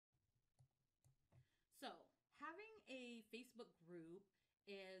Facebook group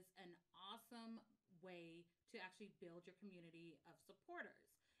is an awesome way to actually build your community of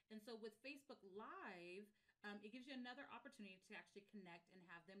supporters. And so with Facebook Live, it gives you another opportunity to actually connect and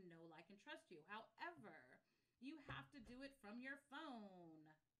have them know, like, and trust you. However, you have to do it from your phone,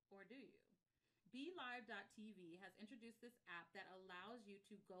 or do you? BeLive.tv has introduced this app that allows you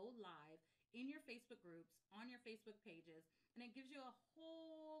to go live in your Facebook groups, on your Facebook pages, and it gives you a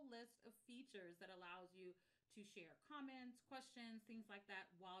whole list of features that allows you to share comments, questions, things like that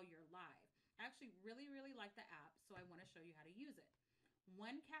while you're live. I actually really, really like the app, so I want to show you how to use it.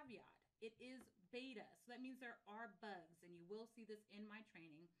 One caveat, it is beta, so that means there are bugs, and you will see this in my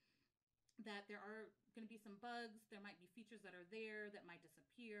training, that there are going to be some bugs. There might be features that are there that might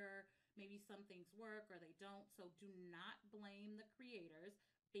disappear. Maybe some things work or they don't. So do not blame the creators.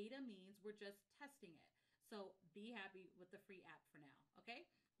 Beta means we're just testing it. So be happy with the free app for now. Okay,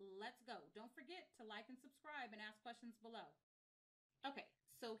 let's go. Don't forget to like and subscribe and ask questions below. Okay,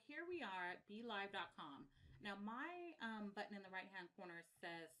 so here we are at BeLive.com. Now my button in the right hand corner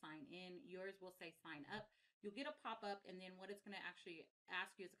says sign in. Yours will say sign up. You'll get a pop-up, and then what it's going to actually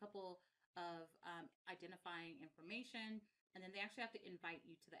ask you is a couple of identifying information, and then they actually have to invite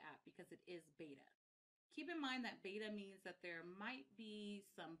you to the app because it is beta. Keep in mind that beta means that there might be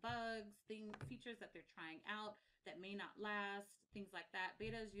some bugs, features that they're trying out that may not last, things like that.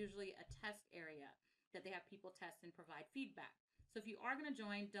 Beta is usually a test area that they have people test and provide feedback. So if you are going to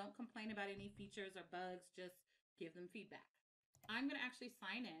join, don't complain about any features or bugs, just give them feedback. I'm going to actually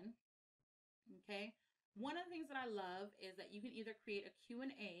sign in, okay? One of the things that I love is that you can either create a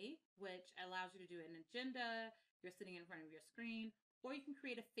Q&A, which allows you to do an agenda, you're sitting in front of your screen, or you can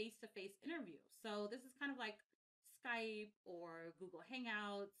create a face-to-face interview. So this is kind of like Skype or Google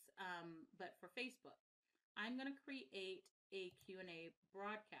Hangouts, but for Facebook. I'm going to create a Q&A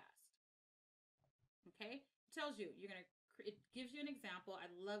broadcast. Okay, it tells you, it gives you an example.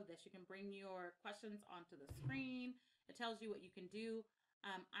 I love this. You can bring your questions onto the screen. It tells you what you can do.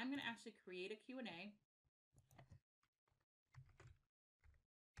 I'm going to actually create a Q&A.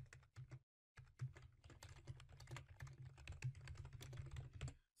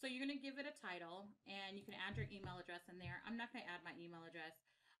 So you're going to give it a title, and you can add your email address in there. I'm not going to add my email address.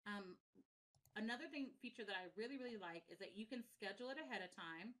 Another feature that I really, really like is that you can schedule it ahead of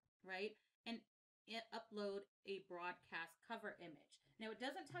time, right? And upload a broadcast cover image. Now, it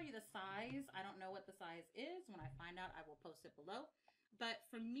doesn't tell you the size. I don't know what the size is. When I find out, I will post it below. But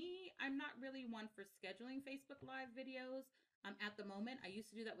for me, I'm not really one for scheduling Facebook Live videos at the moment. I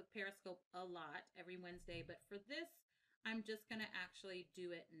used to do that with Periscope a lot every Wednesday. But for this, I'm just going to actually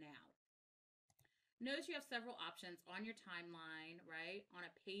do it now. Notice you have several options on your timeline, right? On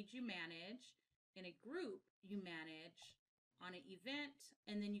a page you manage, in a group you manage, on an event,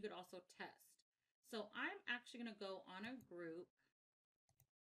 and then you could also test. So I'm actually going to go on a group.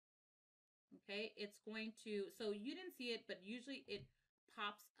 Okay, it's going to, so you didn't see it, but usually it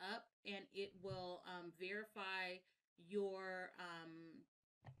pops up and it will verify your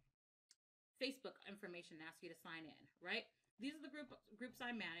Facebook information and ask you to sign in, right? These are the groups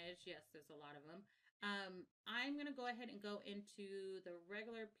I manage. Yes, there's a lot of them. I'm going to go ahead and go into the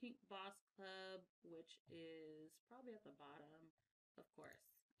regular Pink Boss Club, which is probably at the bottom, of course.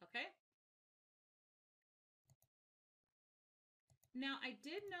 Okay. Now, I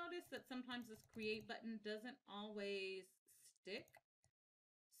did notice that sometimes this create button doesn't always stick.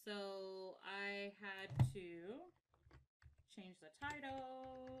 So I had to change the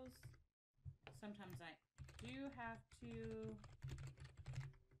titles. Sometimes I do have to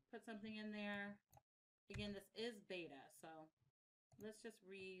put something in there. Again, this is beta, so let's just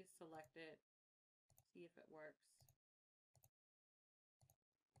reselect it, see if it works.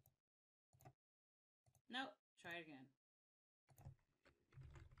 Nope, try it again.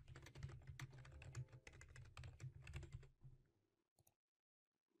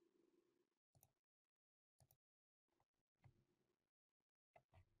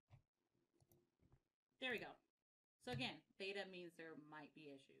 There we go. So again, beta means there might be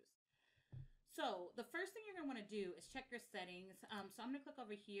issues. So the first thing you're going to want to do is check your settings. So I'm going to click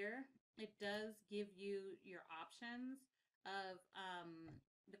over here. It does give you your options of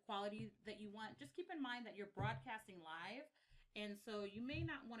the quality that you want. Just keep in mind that you're broadcasting live, and so you may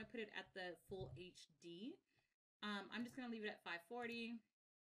not want to put it at the full HD. I'm just going to leave it at 540.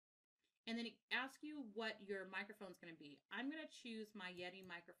 And then it asks you what your microphone is going to be. I'm going to choose my Yeti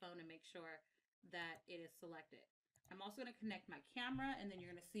microphone and make sure that it is selected. I'm also going to connect my camera, and then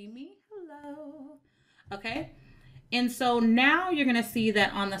you're going to see me. Hello. Okay. And so now you're going to see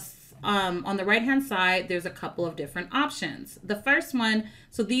that on the right hand side, there's a couple of different options. The first one,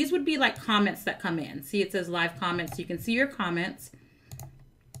 so these would be like comments that come in. See, it says live comments. You can see your comments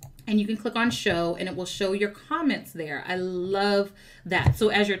and you can click on show and it will show your comments there. I love that. So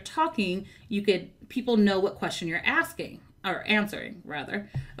as you're talking, people know what question you're asking or answering rather.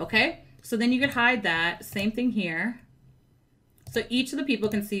 Okay. So then you could hide that. Same thing here. So each of the people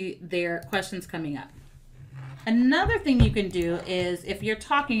can see their questions coming up. Another thing you can do is if you're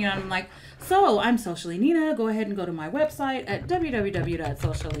talking and I'm like, so I'm Socially Nina, go ahead and go to my website at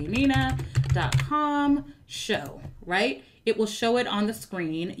www.sociallynina.com show, right? It will show it on the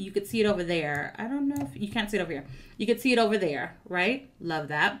screen. You could see it over there. I don't know if you can't see it over here. You could see it over there, right? Love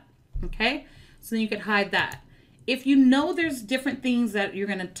that. Okay. So then you could hide that. If you know there's different things that you're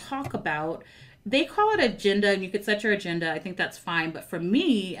going to talk about, they call it agenda and you could set your agenda. I think that's fine. But for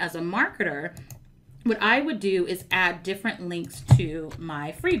me as a marketer, what I would do is add different links to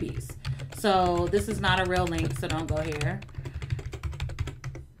my freebies. So this is not a real link, so don't go here.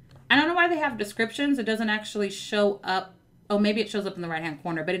 I don't know why they have descriptions. It doesn't actually show up. Oh, maybe it shows up in the right-hand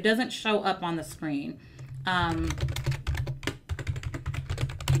corner, but it doesn't show up on the screen. So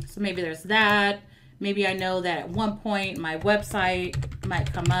maybe there's that. Maybe I know that at one point my website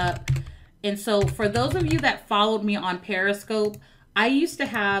might come up. And so for those of you that followed me on Periscope, I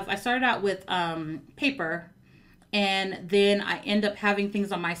started out with paper, and then I end up having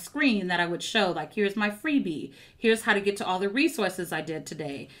things on my screen that I would show, like here's my freebie, here's how to get to all the resources I did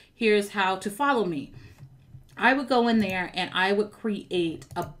today, here's how to follow me. I would go in there and I would create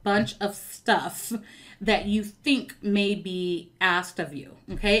a bunch of stuff that you think may be asked of you,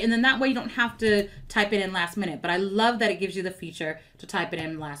 okay? And then that way you don't have to type it in last minute, but I love that it gives you the feature to type it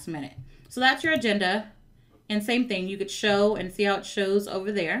in last minute. So that's your agenda. And same thing, you could show and see how it shows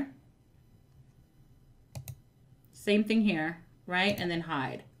over there. Same thing here, right? And then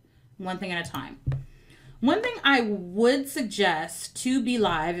hide. One thing at a time. One thing I would suggest to Be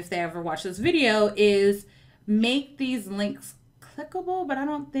Live, if they ever watch this video, is make these links clickable, but I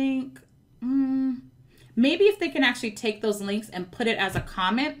don't think, maybe if they can actually take those links and put it as a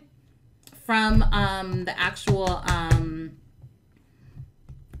comment from the actual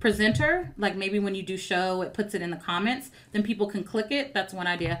presenter, like maybe when you do show, it puts it in the comments, then people can click it. That's one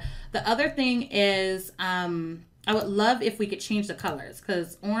idea. The other thing is I would love if we could change the colors,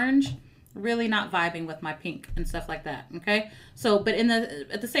 because orange, really not vibing with my pink and stuff like that. Okay, so but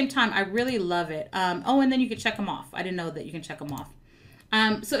at the same time, I really love it. Oh, and then you can check them off. I didn't know that you can check them off.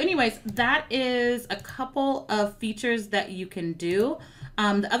 So anyways, that is a couple of features that you can do.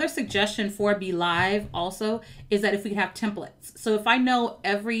 The other suggestion for Be Live also is that if we could have templates. So if I know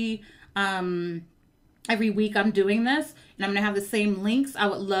every week I'm doing this and I'm going to have the same links, I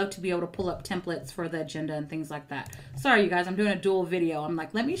would love to be able to pull up templates for the agenda and things like that. Sorry, you guys, I'm doing a dual video. I'm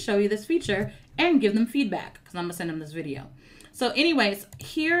like, let me show you this feature and give them feedback because I'm going to send them this video. So anyways,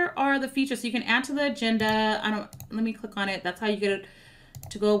 here are the features. So you can add to the agenda. Let me click on it. That's how you get it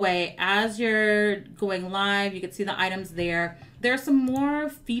to go away. As you're going live, you can see the items there. There are some more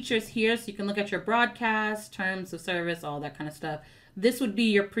features here, so you can look at your broadcast, terms of service, all that kind of stuff. This would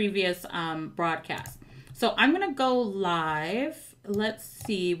be your previous broadcast. So I'm going to go live. Let's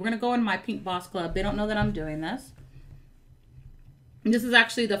see. We're going to go in my Pink Boss Club. They don't know that I'm doing this. And this is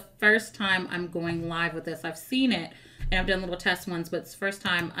actually the first time I'm going live with this. I've seen it, and I've done little test ones, but it's the first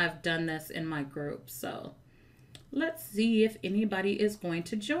time I've done this in my group. So let's see if anybody is going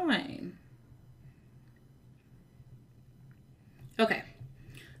to join. Okay,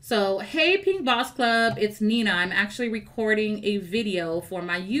 so hey Pink Boss Club, it's Nina. I'm actually recording a video for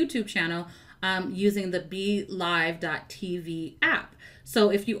my YouTube channel using the BeLive.tv app. So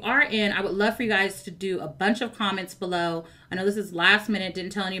if you are in, I would love for you guys to do a bunch of comments below. I know this is last minute,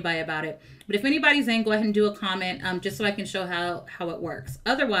 didn't tell anybody about it, but if anybody's in, go ahead and do a comment just so I can show how it works.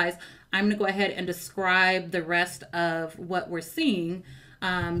 Otherwise, I'm gonna go ahead and describe the rest of what we're seeing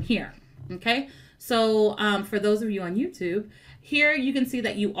here, okay? So for those of you on YouTube, here you can see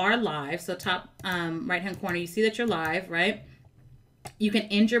that you are live. So top right-hand corner, you see that you're live, right? You can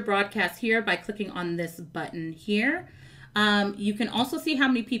end your broadcast here by clicking on this button here. You can also see how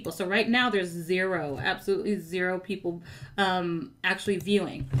many people. So right now there's zero, absolutely zero people actually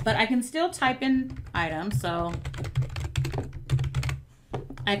viewing. But I can still type in items. So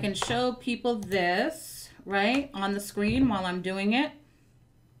I can show people this, right, on the screen while I'm doing it.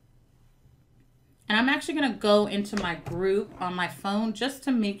 And I'm actually going to go into my group on my phone just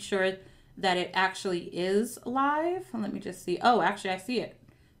to make sure that it actually is live. Let me just see. Oh, actually, I see it.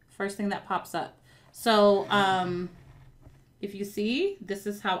 First thing that pops up. So if you see, this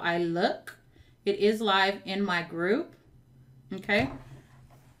is how I look. It is live in my group. Okay.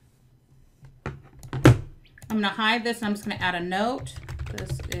 I'm going to hide this. I'm just going to add a note.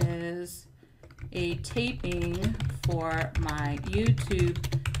 This is a taping for my YouTube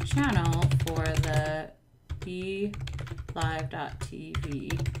channel for the BeLive.tv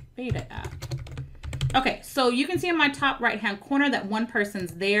beta app. Okay, so you can see in my top right-hand corner that one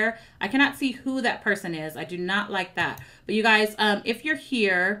person's there. I cannot see who that person is. I do not like that. But you guys, if you're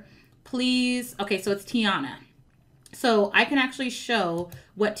here, please, okay, so it's Tiana. So I can actually show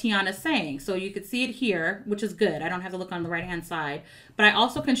what Tiana's saying. So you could see it here, which is good. I don't have to look on the right-hand side. But I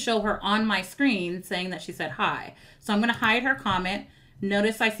also can show her on my screen saying that she said hi. So I'm going to hide her comment.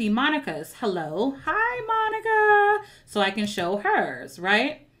 Notice I see Monica's. Hello. Hi, Monica. So I can show hers,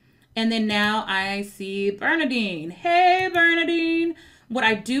 right? And then now I see Bernadine. Hey, Bernadine. What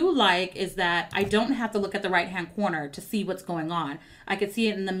I do like is that I don't have to look at the right-hand corner to see what's going on. I can see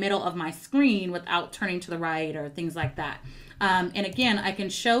it in the middle of my screen without turning to the right or things like that. And again, I can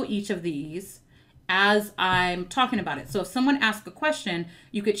show each of these as I'm talking about it. So if someone asks a question,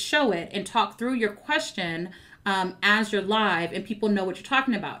 you could show it and talk through your question as you're live and people know what you're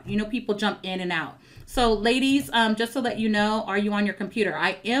talking about. You know, people jump in and out. So ladies, just to let you know, are you on your computer?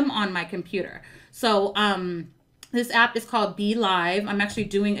 I am on my computer. So this app is called BeLive. I'm actually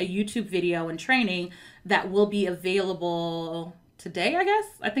doing a YouTube video and training that will be available today, I guess.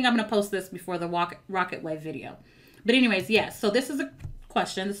 I think I'm going to post this before the Rocket Wave video. But anyways, yes. So this is a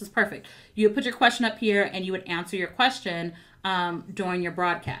question. This is perfect. You would put your question up here and you would answer your question during your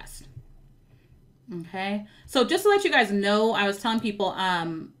broadcast. Okay. So just to let you guys know, I was telling people,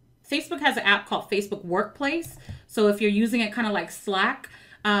 Facebook has an app called Facebook Workplace. So if you're using it kind of like Slack,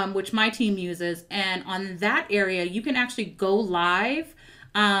 which my team uses, and on that area, you can actually go live.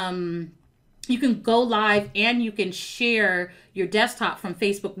 You can go live and you can share your desktop from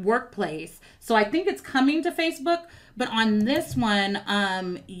Facebook Workplace. So I think it's coming to Facebook, but on this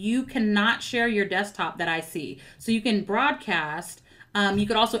one, you cannot share your desktop that I see. So you can broadcast. You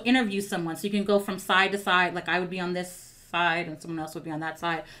could also interview someone. So you can go from side to side, like I would be on this side and someone else would be on that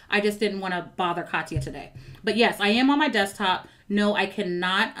side. I just didn't want to bother Katya today. But yes, I am on my desktop. No, I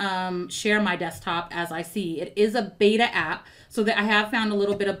cannot share my desktop as I see. It is a beta app, so that I have found a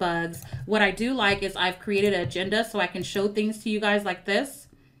little bit of bugs. What I do like is I've created an agenda so I can show things to you guys like this.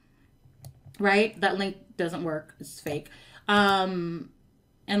 Right? That link doesn't work. It's fake. And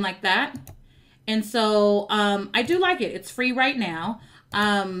like that. And so I do like it. It's free right now.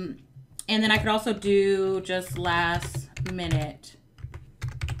 And then I could also do just last minute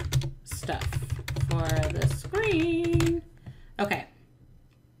stuff for the screen. Okay.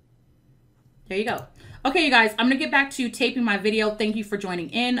 There you go. Okay, you guys, I'm going to get back to taping my video. Thank you for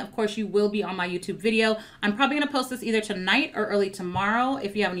joining in. Of course, you will be on my YouTube video. I'm probably going to post this either tonight or early tomorrow.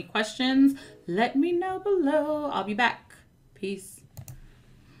 If you have any questions, let me know below. I'll be back. Peace.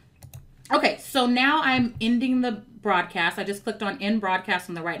 Okay, so now I'm ending the broadcast. I just clicked on end broadcast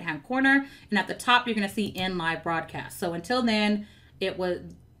in the right-hand corner, and at the top, you're going to see end live broadcast. So until then,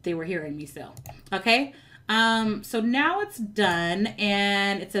 they were hearing me still. Okay. So now it's done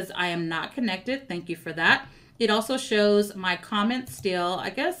and it says I am not connected. Thank you for that. It also shows my comments still. I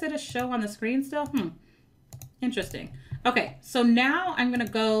guess it'll show on the screen still. Interesting. Okay. So now I'm going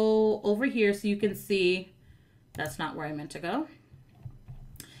to go over here so you can see that's not where I meant to go.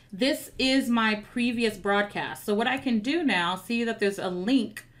 This is my previous broadcast. So what I can do now, see that there's a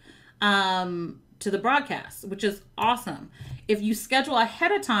link, to the broadcast, which is awesome. If you schedule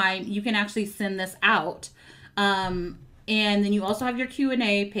ahead of time, you can actually send this out. And then you also have your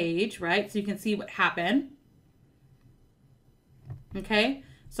Q&A page, right? So you can see what happened. Okay.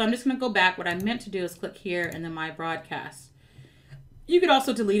 So I'm just going to go back. What I meant to do is click here and then my broadcast. You could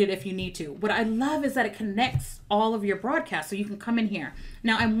also delete it if you need to. What I love is that it connects all of your broadcasts. So you can come in here.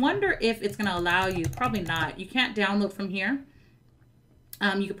 Now I wonder if it's going to allow you, probably not. You can't download from here.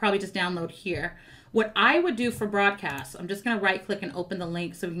 You could probably just download here. What I would do for broadcasts, I'm just going to right click and open the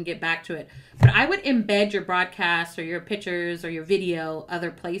link so we can get back to it. But I would embed your broadcast or your pictures or your video other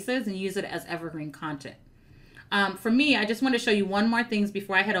places and use it as evergreen content. For me, I just want to show you one more thing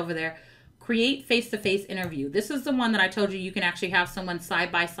before I head over there. Create face-to-face interview. This is the one that I told you you can actually have someone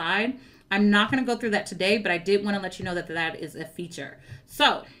side by side. I'm not going to go through that today, but I did want to let you know that that is a feature.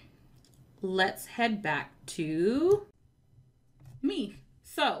 So let's head back to me.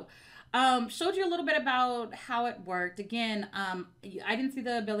 So showed you a little bit about how it worked. Again, I didn't see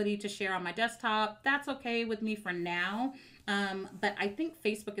the ability to share on my desktop. That's okay with me for now. But I think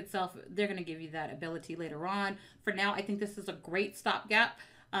Facebook itself, they're going to give you that ability later on. For now, I think this is a great stopgap.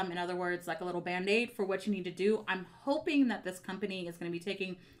 In other words, like a little band-aid for what you need to do. I'm hoping that this company is going to be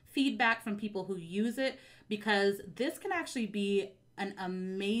taking feedback from people who use it, because this can actually be an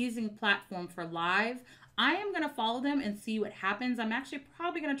amazing platform for live. I am going to follow them and see what happens. I'm actually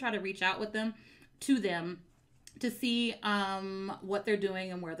probably going to try to reach out with them to them to see what they're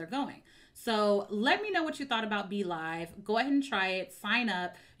doing and where they're going. So let me know what you thought about Be Live. Go ahead and try it. Sign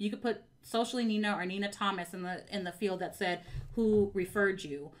up. You could put Socially Nina or Nina Thomas in the field that said who referred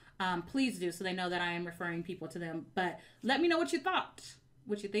you. Please do, so they know that I am referring people to them. But let me know what you thought,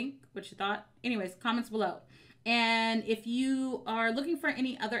 what you think, what you thought. Anyways, comments below. And if you are looking for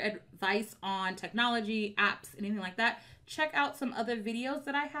any other advice on technology, apps, anything like that, check out some other videos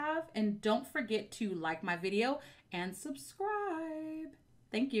that I have. And don't forget to like my video and subscribe.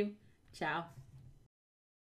 Thank you. Ciao.